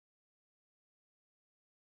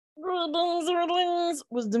Greetings,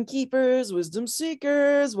 wisdom keepers, wisdom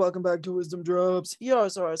seekers. Welcome back to Wisdom Dropz, your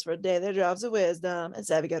source for daily drops of wisdom and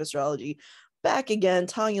savvy cat astrology. Back again,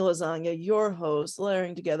 Tanya Lasagna, your host,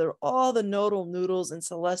 layering together all the nodal noodles and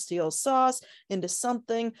celestial sauce into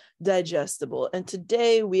something digestible. And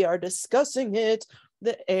today we are discussing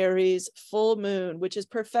the Aries full moon, which is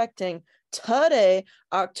perfecting today,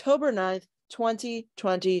 October 9th,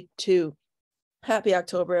 2022. Happy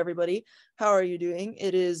October, everybody. How are you doing?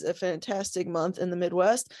 It is a fantastic month in the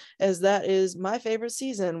Midwest, as that is my favorite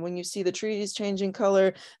season. When you see the trees changing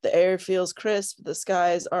color, the air feels crisp, the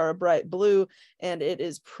skies are a bright blue, and it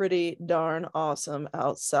is pretty darn awesome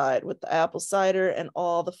outside with the apple cider and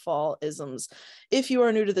all the fall isms. If you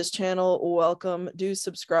are new to this channel, welcome. Do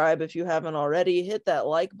subscribe if you haven't already. Hit that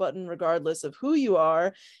like button regardless of who you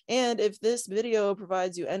are. And if this video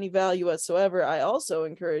provides you any value whatsoever, I also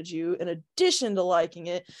encourage you, in addition to liking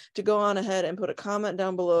it, to go on ahead and put a comment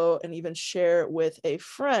down below and even share with a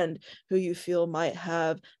friend who you feel might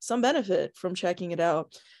have some benefit from checking it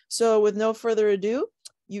out. So with no further ado,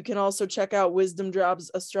 you can also check out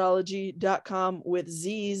wisdomdropsastrology.com with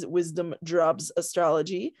Z's Wisdom Dropz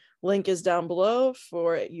Astrology. Link is down below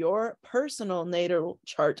for your personal natal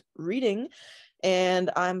chart reading. And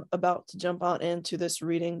I'm about to jump on into this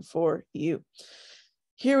reading for you.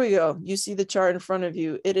 Here we go. You see the chart in front of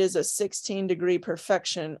you. It is a 16-degree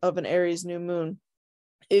perfection of an Aries new moon.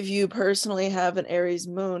 If you personally have an Aries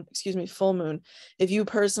moon, full moon, if you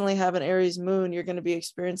personally have an Aries moon, you're going to be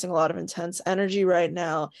experiencing a lot of intense energy right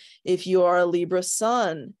now. If you are a Libra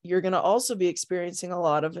sun, you're going to also be experiencing a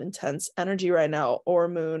lot of intense energy right now, or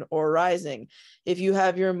moon or rising. If you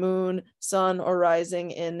have your moon, sun, or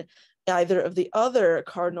rising in either of the other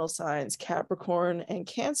cardinal signs, Capricorn and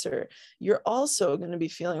Cancer, you're also going to be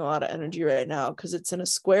feeling a lot of energy right now because it's in a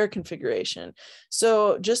square configuration.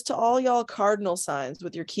 So just to all y'all cardinal signs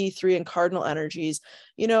with your key 3 and cardinal energies,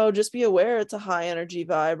 just be aware it's a high energy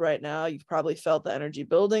vibe right now. You've probably felt the energy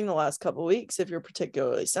building the last couple of weeks if you're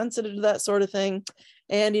particularly sensitive to that sort of thing.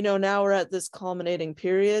 And, now we're at this culminating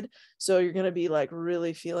period. So you're going to be like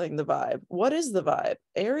really feeling the vibe. What is the vibe?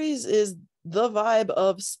 Aries is the vibe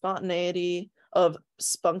of spontaneity, of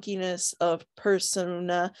spunkiness, of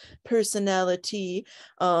personality,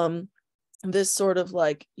 this sort of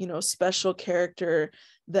like, special character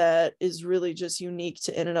that is really just unique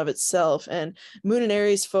to in and of itself. And Moon and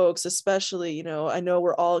Aries folks, especially, I know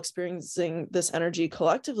we're all experiencing this energy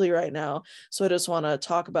collectively right now. So I just want to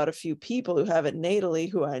talk about a few people who have it natally,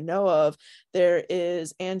 who I know of. There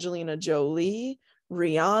is Angelina Jolie,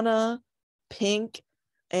 Rihanna, Pink,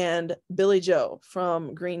 and Billy Joe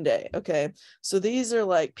from Green Day. Okay. So these are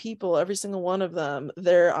like people, every single one of them,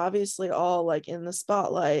 they're obviously all like in the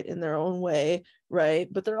spotlight in their own way, right?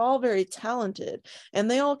 But they're all very talented, and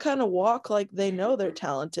they all kind of walk like they know they're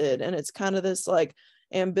talented. And it's kind of this like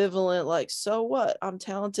ambivalent, like, so what? I'm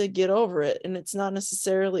talented, get over it. And it's not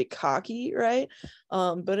necessarily cocky, right?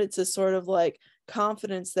 But it's a sort of like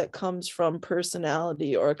confidence that comes from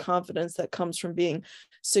personality, or a confidence that comes from being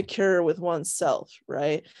secure with oneself,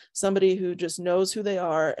 right? Somebody who just knows who they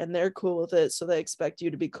are and they're cool with it, so they expect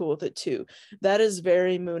you to be cool with it too. That is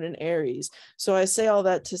very Moon and Aries. So I say all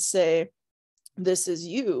that to say, this is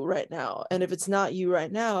you right now. And if it's not you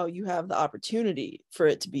right now, you have the opportunity for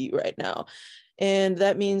it to be you right now. And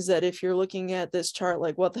that means that if you're looking at this chart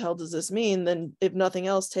like, what the hell does this mean? Then if nothing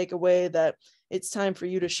else, take away that it's time for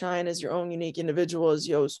you to shine as your own unique individual as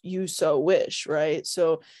you so wish, right?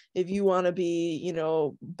 So if you want to be,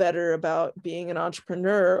 better about being an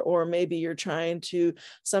entrepreneur, or maybe you're trying to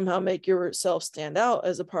somehow make yourself stand out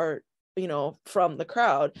as a part, from the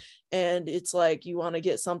crowd, and it's like you want to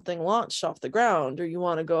get something launched off the ground, or you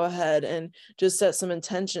want to go ahead and just set some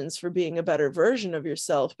intentions for being a better version of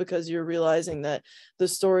yourself, because you're realizing that the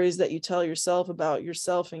stories that you tell yourself about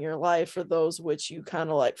yourself and your life are those which you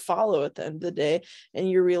kind of like follow at the end of the day.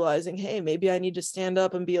 And you're realizing, hey, maybe I need to stand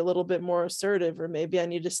up and be a little bit more assertive, or maybe I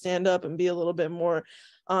need to stand up and be a little bit more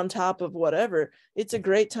on top of whatever. It's a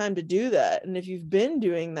great time to do that. And if you've been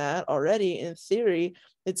doing that already, in theory,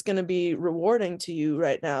 it's going to be rewarding to you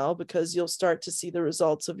right now, because you'll start to see the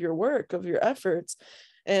results of your work, of your efforts.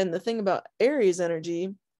 And the thing about Aries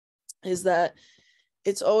energy is that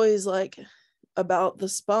it's always like about the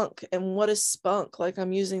spunk. And what is spunk? Like,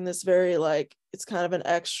 I'm using this very like, it's kind of an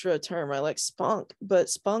extra term. I like spunk, but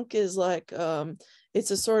spunk is like,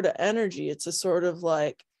 it's a sort of energy. It's a sort of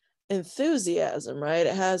like enthusiasm, right?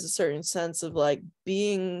 It has a certain sense of like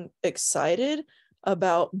being excited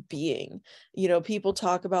about being, people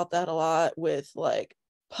talk about that a lot with like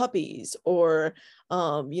puppies or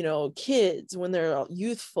kids, when they're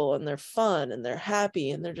youthful and they're fun and they're happy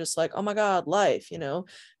and they're just like, oh my God, life,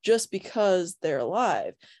 just because they're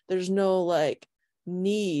alive. There's no like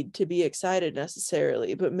need to be excited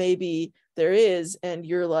necessarily, but maybe there is, and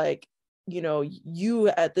you're like, you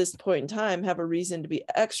at this point in time have a reason to be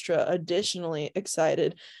extra additionally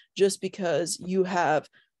excited just because you have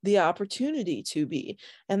the opportunity to be.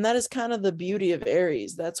 And that is kind of the beauty of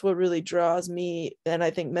Aries. That's what really draws me, and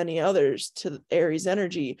I think many others, to Aries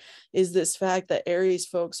energy, is this fact that Aries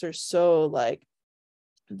folks are so like,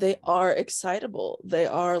 they are excitable, they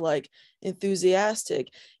are like enthusiastic,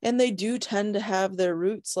 and they do tend to have their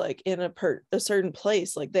roots like in a certain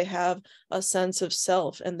place. Like they have a sense of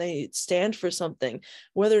self and they stand for something.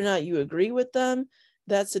 Whether or not you agree with them,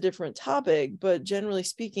 that's a different topic, but generally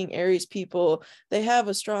speaking, Aries people, they have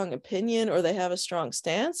a strong opinion or they have a strong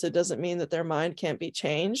stance. It doesn't mean that their mind can't be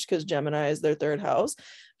changed because Gemini is their third house.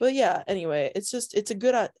 But yeah, anyway, it's a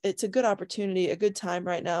good opportunity, a good time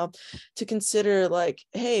right now to consider like,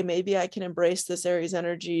 hey, maybe I can embrace this Aries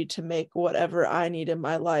energy to make whatever I need in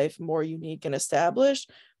my life more unique and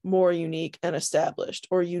established, or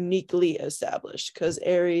uniquely established, because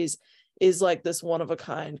Aries is like this one of a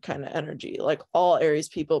kind of energy. Like all Aries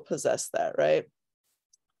people possess that, right?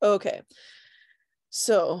 Okay.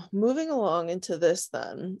 So moving along into this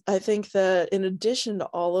then, I think that in addition to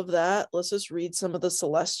all of that, let's just read some of the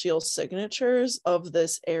celestial signatures of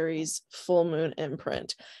this Aries full moon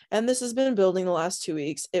imprint. And this has been building the last 2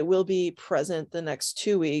 weeks. It will be present the next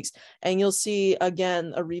 2 weeks. And you'll see,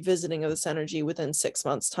 again, a revisiting of this energy within 6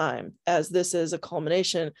 months' time, as this is a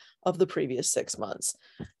culmination of the previous 6 months.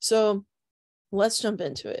 So let's jump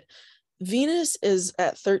into it. Venus is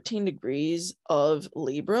at 13 degrees of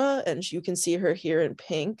Libra, and you can see her here in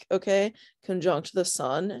pink, okay, conjunct the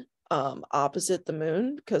sun, opposite the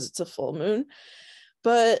moon, because it's a full moon.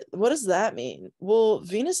 But what does that mean? Well,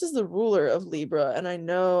 Venus is the ruler of Libra, and I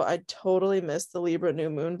know I totally missed the Libra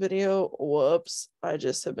new moon video. Whoops, I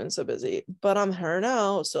just have been so busy, but I'm here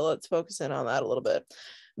now, so let's focus in on that a little bit.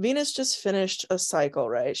 Venus just finished a cycle,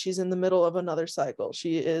 right? She's in the middle of another cycle.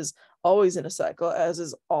 She is always in a cycle, as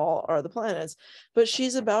is all are the planets, but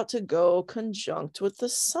she's about to go conjunct with the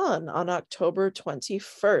sun on October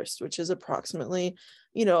 21st, which is approximately,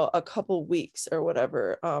 a couple weeks or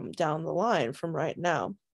whatever down the line from right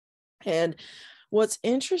now. And what's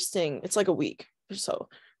interesting, it's like a week or so,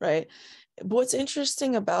 right? What's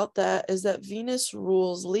interesting about that is that Venus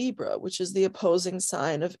rules Libra, which is the opposing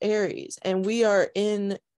sign of Aries. And we are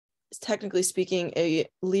in, technically speaking, a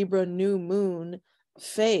Libra new moon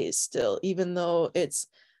phase still, even though it's,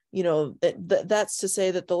 that's to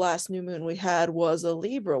say that the last new moon we had was a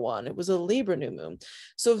Libra one. It was a Libra new moon.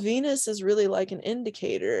 So Venus is really like an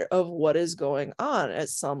indicator of what is going on at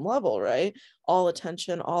some level, right? All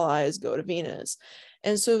attention, all eyes go to Venus.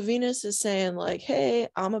 And so Venus is saying like, hey,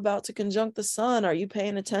 I'm about to conjunct the sun. Are you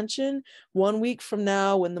paying attention? 1 week from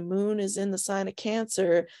now, when the moon is in the sign of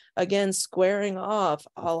Cancer, again, squaring off,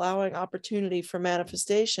 allowing opportunity for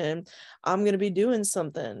manifestation, I'm going to be doing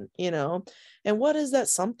something, And what is that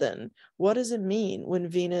something? What does it mean when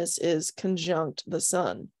Venus is conjunct the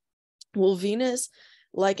sun? Well, Venus,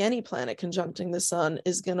 like any planet conjuncting the sun,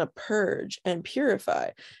 is going to purge and purify.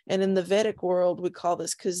 And in the Vedic world, we call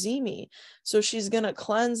this kazimi. So she's going to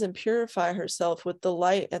cleanse and purify herself with the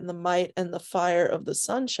light and the might and the fire of the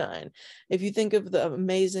sunshine. If you think of the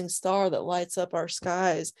amazing star that lights up our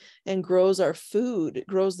skies and grows our food,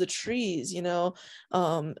 grows the trees,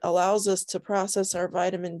 allows us to process our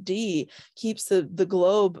vitamin D, keeps the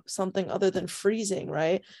globe something other than freezing,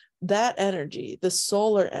 right? That energy, the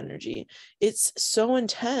solar energy, it's so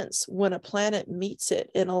intense when a planet meets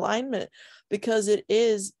it in alignment, because it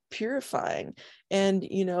is purifying and,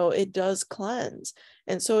 it does cleanse.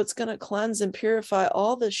 And so it's going to cleanse and purify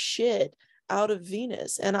all the shit out of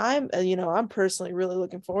Venus. And I'm personally really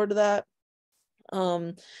looking forward to that.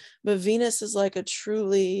 But Venus is like a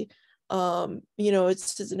truly,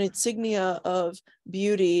 it's an insignia of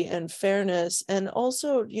beauty and fairness. And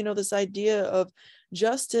also, this idea of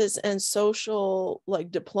justice and social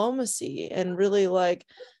like diplomacy, and really like,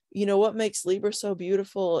 what makes Libra so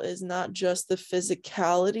beautiful is not just the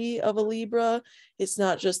physicality of a Libra. It's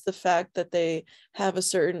not just the fact that they have a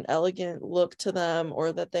certain elegant look to them,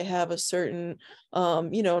 or that they have a certain,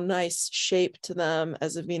 nice shape to them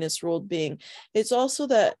as a Venus ruled being. It's also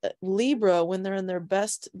that Libra, when they're in their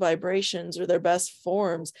best vibrations or their best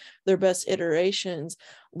forms, their best iterations,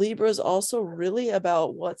 Libra is also really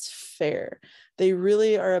about what's fair. They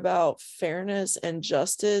really are about fairness and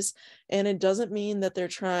justice. And it doesn't mean that they're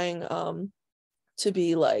trying to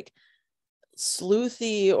be like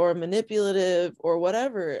sleuthy or manipulative or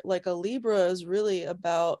whatever. Like a Libra is really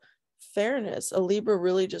about fairness. A Libra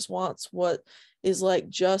really just wants what is like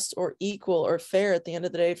just or equal or fair at the end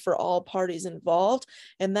of the day for all parties involved.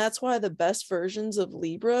 And that's why the best versions of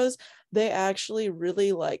Libras, they actually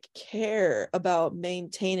really like care about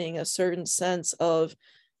maintaining a certain sense of,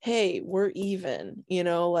 hey, we're even, you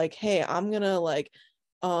know, like, hey, I'm gonna like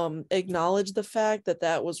acknowledge the fact that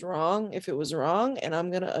that was wrong if it was wrong, and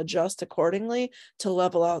I'm going to adjust accordingly to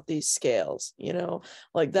level out these scales, you know.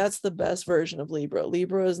 Like that's the best version of Libra.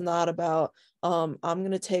 Libra is not about I'm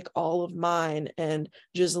going to take all of mine and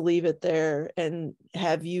just leave it there and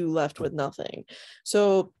have you left with nothing.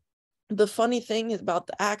 So the funny thing about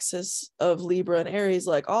the axis of Libra and Aries,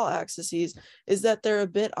 like all axes, is that they're a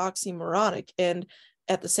bit oxymoronic. And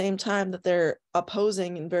at the same time that they're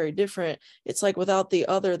opposing and very different, it's like without the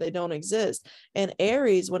other, they don't exist. And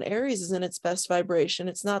Aries, when Aries is in its best vibration,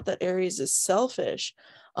 it's not that Aries is selfish.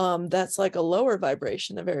 That's like a lower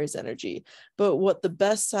vibration of Aries energy. But what the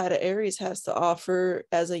best side of Aries has to offer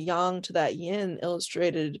as a yang to that yin,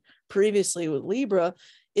 illustrated previously with Libra,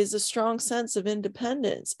 is a strong sense of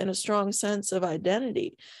independence and a strong sense of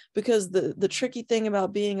identity. Because the tricky thing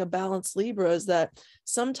about being a balanced Libra is that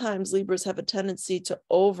sometimes Libras have a tendency to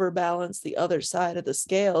overbalance the other side of the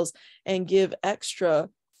scales and give extra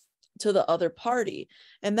to the other party.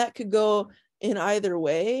 And that could go in either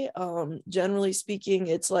way. Generally speaking,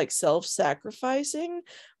 it's like self-sacrificing,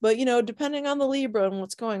 but you know, depending on the Libra and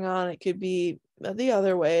what's going on, it could be the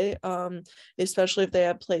other way, especially if they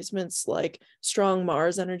have placements like strong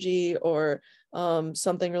Mars energy or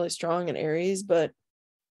something really strong in Aries. But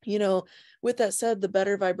you know, with that said, the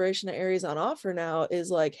better vibration of Aries on offer now is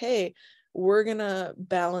like, hey, we're gonna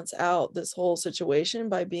balance out this whole situation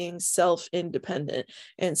by being self-independent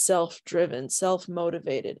and self-driven,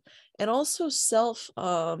 self-motivated, and also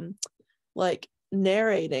like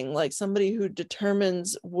narrating, like somebody who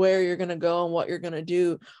determines where you're gonna go and what you're gonna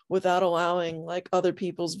do without allowing like other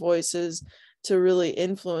people's voices to really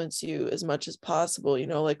influence you as much as possible, you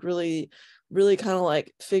know, like really kind of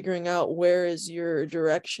like figuring out where is your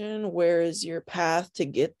direction, where is your path to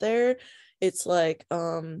get there. It's like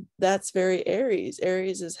that's very Aries.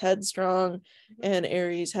 Aries is headstrong, and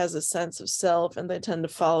Aries has a sense of self, and they tend to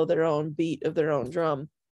follow their own beat of their own drum.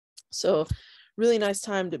 So really nice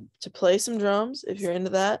time to play some drums if you're into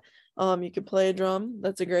that. You could play a drum.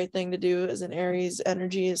 That's a great thing to do as an Aries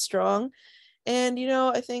energy is strong. And you know,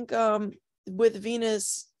 I think with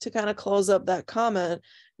Venus, to kind of close up that comment,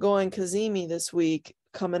 going kazimi this week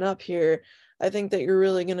coming up here, I think that you're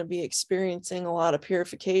really going to be experiencing a lot of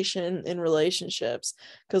purification in relationships,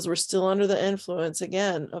 because we're still under the influence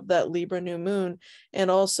again of that Libra new moon.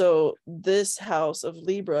 And also this house of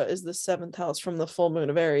Libra is the 7th house from the full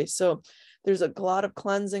moon of Aries. So there's a lot of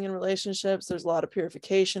cleansing in relationships. There's a lot of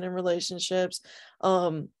purification in relationships.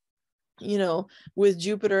 You know, with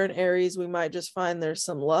Jupiter and Aries, we might just find there's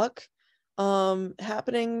some luck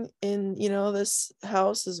happening in, you know, this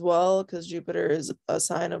house as well, because Jupiter is a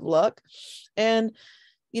sign of luck. And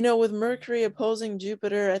you know, with Mercury opposing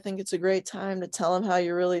Jupiter, I think it's a great time to tell them how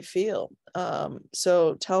you really feel.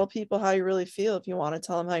 So tell people how you really feel if you want to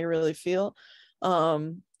tell them how you really feel.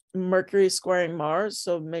 Mercury squaring Mars,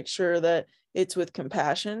 so make sure that it's with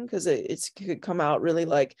compassion, because it could come out really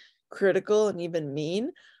like critical and even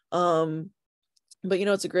mean. But you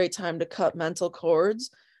know, it's a great time to cut mental cords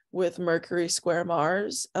with Mercury square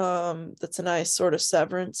Mars. That's a nice sort of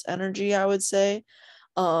severance energy, I would say,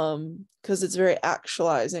 because it's very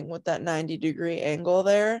actualizing with that 90-degree angle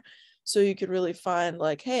there. So you could really find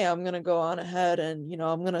like, hey, I'm going to go on ahead and, you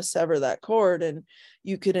know, I'm going to sever that cord, and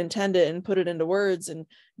you could intend it and put it into words and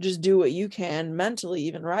just do what you can mentally,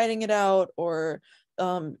 even writing it out or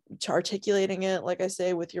articulating it, like I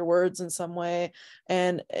say, with your words in some way.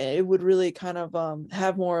 And it would really kind of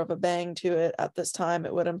have more of a bang to it at this time,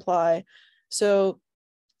 it would imply. So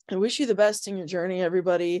I wish you the best in your journey,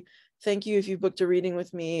 everybody. Thank you if you booked a reading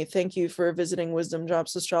with me. Thank you for visiting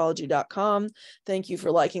wisdomdropsastrology.com. Thank you for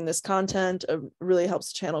liking this content. It really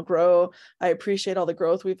helps the channel grow. I appreciate all the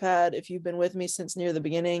growth we've had. If you've been with me since near the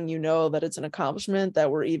beginning, you know that it's an accomplishment that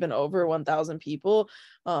we're even over 1,000 people.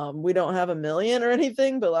 We don't have 1 million or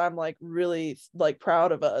anything, but I'm like really like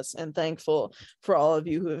proud of us and thankful for all of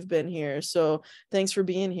you who have been here. So thanks for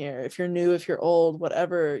being here. If you're new, if you're old,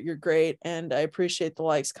 whatever, you're great. And I appreciate the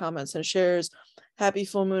likes, comments, and shares. Happy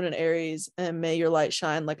full moon in Aries, and may your light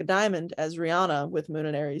shine like a diamond, as Rihanna with Moon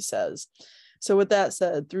in Aries says. So with that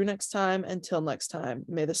said, through next time, until next time,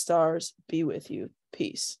 may the stars be with you.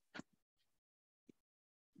 Peace.